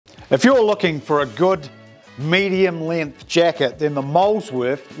If you're looking for a good medium length jacket, then the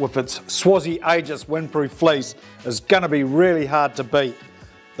Molesworth with its Swazi AEGIS windproof fleece is going to be really hard to beat.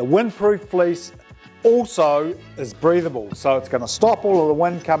 The windproof fleece also is breathable, so it's going to stop all of the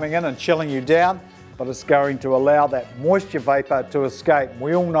wind coming in and chilling you down, but it's going to allow that moisture vapor to escape.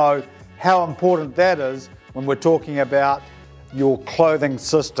 We all know how important that is when we're talking about your clothing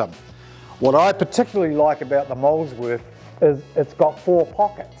system. What I particularly like about the Molesworth is it's got 4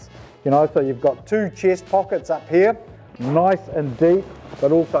 pockets. So you've got 2 chest pockets up here, nice and deep,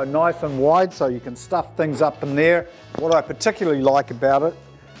 but also nice and wide, so you can stuff things up in there. What I particularly like about it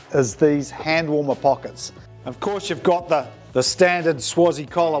is these hand warmer pockets. Of course, you've got the standard Swazi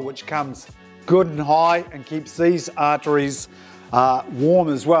collar, which comes good and high and keeps these arteries warm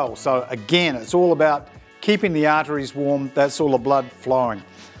as well. So again, it's all about keeping the arteries warm, that's all the blood flowing.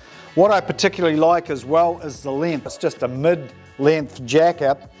 What I particularly like as well is the length. It's just a mid-length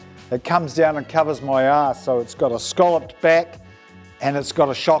jacket. It comes down and covers my arse, so it's got a scalloped back and it's got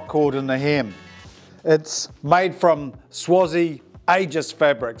a shock cord in the hem. It's made from Swazi AEGIS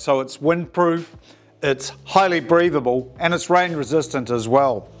fabric, so it's windproof, it's highly breathable, and it's rain resistant as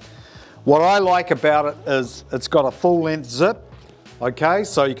well. What I like about it is it's got a full length zip, okay,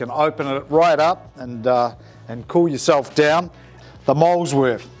 so you can open it right up and cool yourself down. The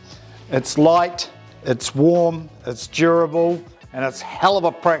Molesworth, it's light, it's warm, it's durable, and it's hell of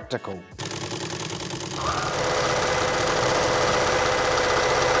a practical.